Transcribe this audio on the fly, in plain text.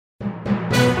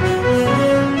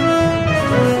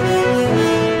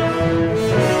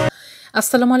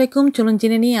আসসালামু আলাইকুম। চলুন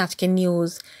জেনে নিই আজকের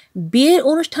নিউজ। বিয়ের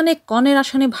অনুষ্ঠানে কনের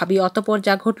আসনে ভাবি অতঃপর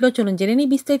যা ঘটল, চলুন জেনে নিই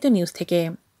বিস্তারিত নিউজ থেকে।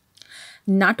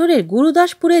 নাটোরের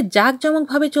গুরুদাসপুরে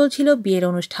জাঁকজমকভাবে চলছিল বিয়ের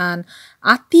অনুষ্ঠান।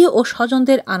 আত্মীয় ও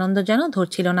স্বজনদের আনন্দ যেন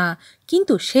ধরছিল না,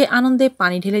 কিন্তু সে আনন্দে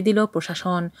পানি ঢেলে দিল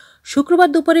প্রশাসন। শুক্রবার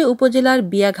দুপুরে উপজেলার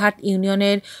বিয়াঘাট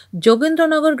ইউনিয়নের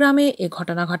যোগেন্দ্রনগর গ্রামে এ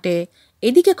ঘটনা ঘটে।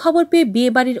 এদিকে খবর পেয়ে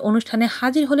বিয়েবাড়ির অনুষ্ঠানে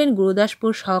হাজির হলেন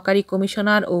গুরুদাসপুর সহকারী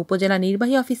কমিশনার ও উপজেলা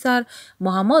নির্বাহী অফিসার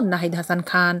মোহাম্মদ নাহিদ হাসান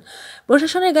খান।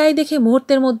 প্রশাসনের গায়ে দেখে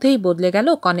মুহূর্তের মধ্যেই বদলে গেল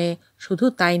কনে। শুধু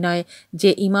তাই নয়,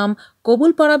 যে ইমাম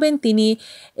কবুল পড়াবেন তিনি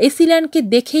এসিল্যান্ডকে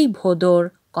দেখেই ভোদর।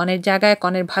 কনের জায়গায়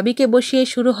কনের ভাবিকে বসিয়ে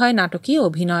শুরু হয় নাটকীয়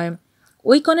অভিনয়।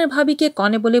 ওই কনের ভাবিকে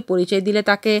কনে বলে পরিচয় দিলে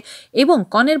তাকে এবং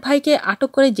কনের ভাইকে আটক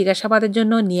করে জিজ্ঞাসাবাদের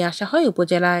জন্য নিয়ে আসা হয়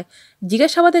উপজেলায়।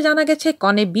 জিজ্ঞাসাবাদে জানা গেছে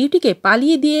কনে বিউটিকে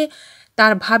পালিয়ে দিয়ে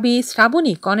তার ভাবি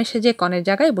শ্রাবণী কনে সেজে কনের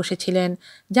জায়গায় বসেছিলেন।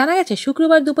 জানা গেছে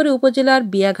শুক্রবার দুপুরে উপজেলার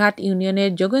বিয়াঘাট ইউনিয়নের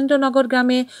যোগেন্দ্রনগর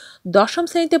গ্রামে ১০ম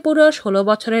শ্রেণীতে পড়ুয়া ১৬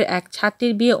 বছরের এক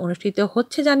ছাত্রীর বিয়ে অনুষ্ঠিত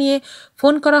হচ্ছে জানিয়ে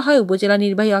ফোন করা হয় উপজেলা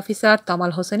নির্বাহী অফিসার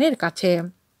তমাল হোসেনের কাছে।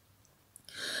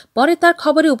 পরে তার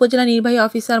খবরে উপজেলা নির্বাহী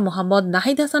অফিসার মোহাম্মদ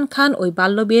নাহিদ হাসান খান ওই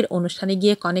বাল্যবিয়ের অনুষ্ঠানে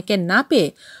গিয়ে কনেকে না পেয়ে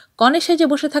কনে সেজে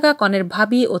বসে থাকা কনের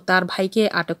ভাবি ও তার ভাইকে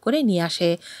আটক করে নিয়ে আসে।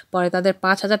 পরে তাদের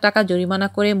 ৫,০০০ টাকা জরিমানা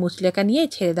করে মুচলেকা নিয়ে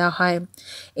ছেড়ে দেওয়া হয়।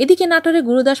 এদিকে নাটোরের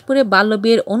গুরুদাসপুরে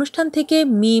বাল্যবিয়ের অনুষ্ঠান থেকে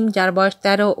মিম, যার বয়স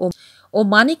 ১৩, ও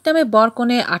মানিক নামে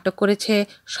বরকনে আটক করেছে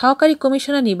সহকারী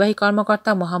কমিশনার নির্বাহী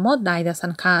কর্মকর্তা মোহাম্মদ নাহিদ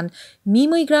হাসান খান।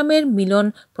 মিম ওই গ্রামের মিলন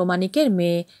প্রমাণিকের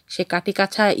মেয়ে। সে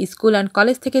কাটিকাছা স্কুল অ্যান্ড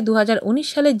কলেজ থেকে ২০১৯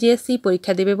 সালে জিএসসি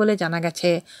পরীক্ষা দেবে বলে জানা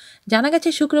গেছে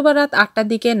শুক্রবার রাত ৮টার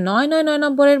দিকে ৯৯৯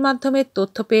 নম্বরের মাধ্যমে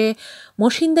তথ্য পেয়ে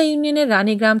মসিন্দা ইউনিয়নের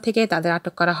রানীগ্রাম থেকে তাদের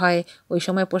আটক করা হয়। ওই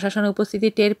সময় প্রশাসনের উপস্থিতি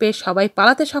টের পেয়ে সবাই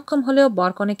পালাতে সক্ষম হলেও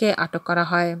বরকনেকে আটক করা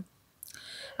হয়।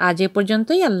 আজ এ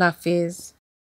পর্যন্তই। আল্লাহ হাফেজ।